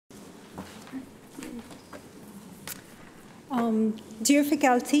Dear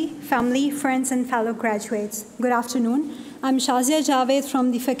faculty, family, friends, and fellow graduates, good afternoon. I'm Shazia Javed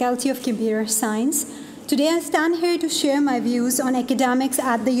from the Faculty of Computer Science. Today I stand here to share my views on academics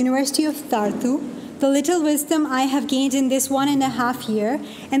at the University of Tartu, the little wisdom I have gained in this 1.5 years,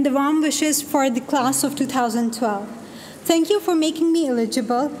 and the warm wishes for the class of 2012. Thank you for making me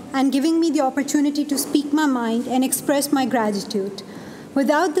eligible and giving me the opportunity to speak my mind and express my gratitude.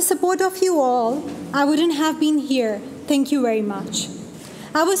 Without the support of you all, I wouldn't have been here. Thank you very much.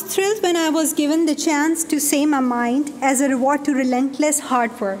 I was thrilled when I was given the chance to say my mind as a reward to relentless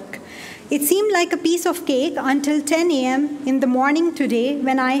hard work. It seemed like a piece of cake until 10 a.m. in the morning today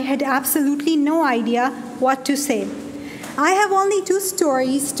when I had absolutely no idea what to say. I have only 2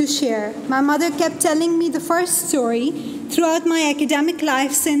 stories to share. My mother kept telling me the first story throughout my academic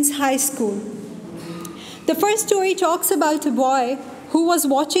life since high school. The first story talks about a boy who was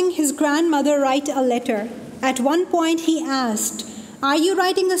watching his grandmother write a letter. At one point he asked, "Are you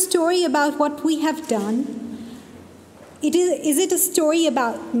writing a story about what we have done? Is it a story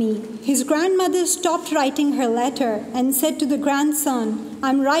about me?" His grandmother stopped writing her letter and said to the grandson,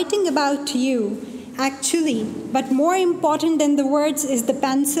 "I'm writing about you, actually, but more important than the words is the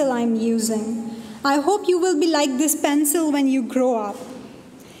pencil I'm using. I hope you will be like this pencil when you grow up."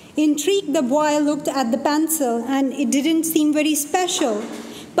 Intrigued, the boy looked at the pencil and it didn't seem very special.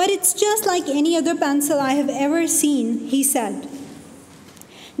 "But it's just like any other pencil I have ever seen," he said.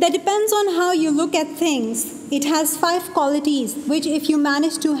 That depends on how you look at things. It has 5 qualities, which if you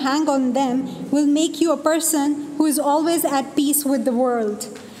manage to hang on them, will make you a person who is always at peace with the world.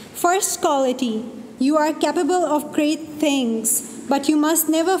 First quality, you are capable of great things, but you must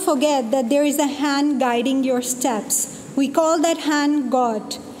never forget that there is a hand guiding your steps. We call that hand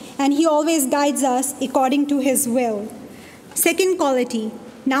God, and He always guides us according to His will. Second quality,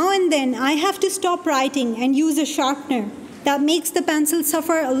 now and then I have to stop writing and use a sharpener. That makes the pencil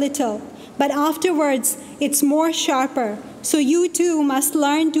suffer a little, but afterwards it's more sharper. So you too must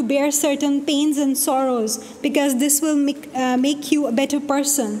learn to bear certain pains and sorrows, because this will make you a better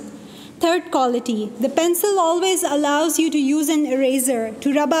person. Third quality, the pencil always allows you to use an eraser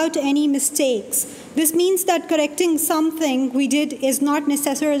to rub out any mistakes. This means that correcting something we did is not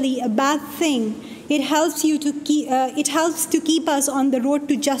necessarily a bad thing. It helps to keep us on the road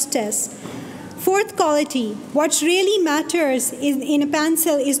to justice. Fourth quality, what really matters in a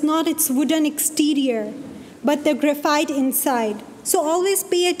pencil is not its wooden exterior, but the graphite inside. So always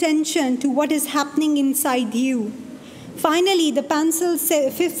pay attention to what is happening inside you. Finally, the pencil's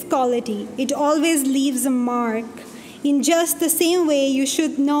 5th quality, it always leaves a mark. In just the same way, you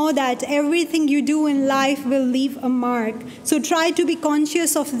should know that everything you do in life will leave a mark. So try to be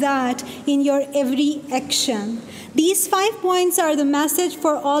conscious of that in your every action. These 5 points are the message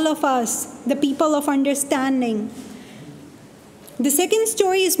for all of us, the people of understanding. The second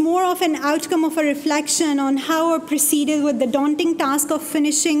story is more of an outcome of a reflection on how I proceeded with the daunting task of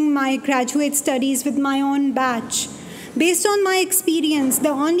finishing my graduate studies with my own batch. Based on my experience, the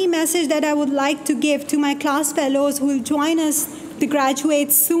only message that I would like to give to my class fellows who will join us, the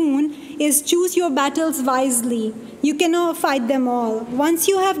graduates soon, is choose your battles wisely. You cannot fight them all. Once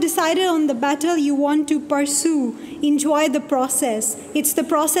you have decided on the battle you want to pursue, enjoy the process. It's the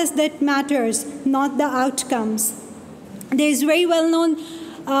process that matters, not the outcomes. There's a very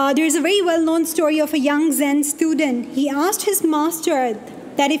well-known story of a young Zen student. He asked his master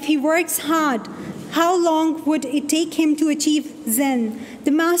that if he works hard, how long would it take him to achieve Zen?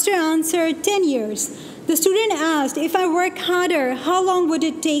 The master answered, 10 years. The student asked, if I work harder, how long would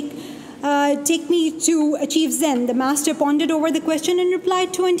it take me to achieve Zen? The master pondered over the question and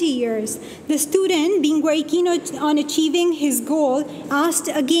replied, 20 years. The student, being very keen on achieving his goal, asked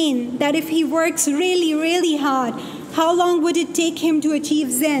again that if he works really, really hard, how long would it take him to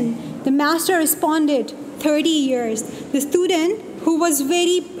achieve Zen? The master responded, 30 years. The student, who was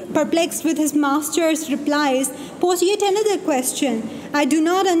very perplexed with his master's replies, posed yet another question. I do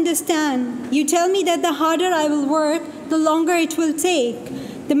not understand. You tell me that the harder I will work, the longer it will take.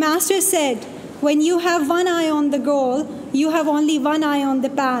 The master said, when you have one eye on the goal, you have only one eye on the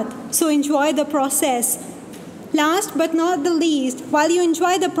path. So enjoy the process. Last but not the least, while you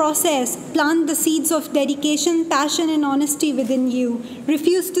enjoy the process, plant the seeds of dedication, passion, and honesty within you.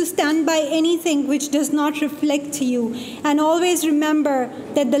 Refuse to stand by anything which does not reflect you. And always remember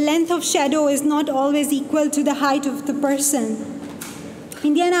that the length of shadow is not always equal to the height of the person.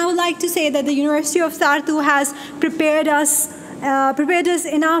 In the end, I would like to say that the University of Tartu has prepared us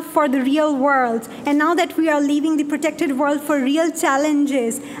enough for the real world. And now that we are leaving the protected world for real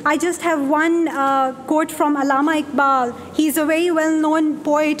challenges, I just have one quote from Allama Iqbal. He's a very well-known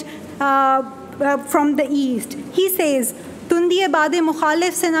poet from the east. He says, "Tundiye baade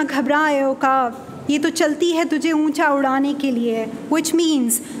mukhalif se na ghabraye o ka, ye to chalti hai tujhe uncha udane ke liye," which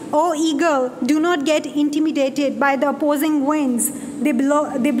means, "O eagle, do not get intimidated by the opposing winds. They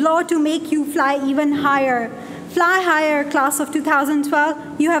blow to make you fly even higher. Fly higher, class of 2012,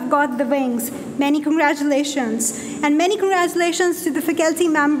 you have got the wings." Many congratulations. And many congratulations to the faculty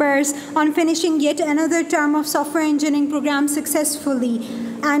members on finishing yet another term of software engineering program successfully,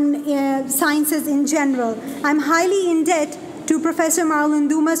 and sciences in general. I'm highly in debt to Professor Marlon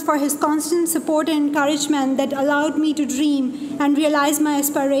Dumas for his constant support and encouragement that allowed me to dream and realize my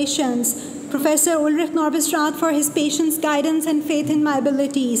aspirations. Professor Ulrich Norbestraat for his patience, guidance, and faith in my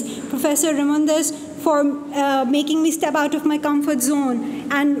abilities. Professor Ramondes for making me step out of my comfort zone.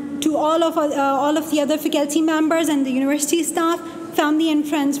 And to all of the other faculty members and the university staff, family and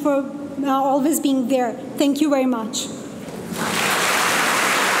friends for always being there. Thank you very much.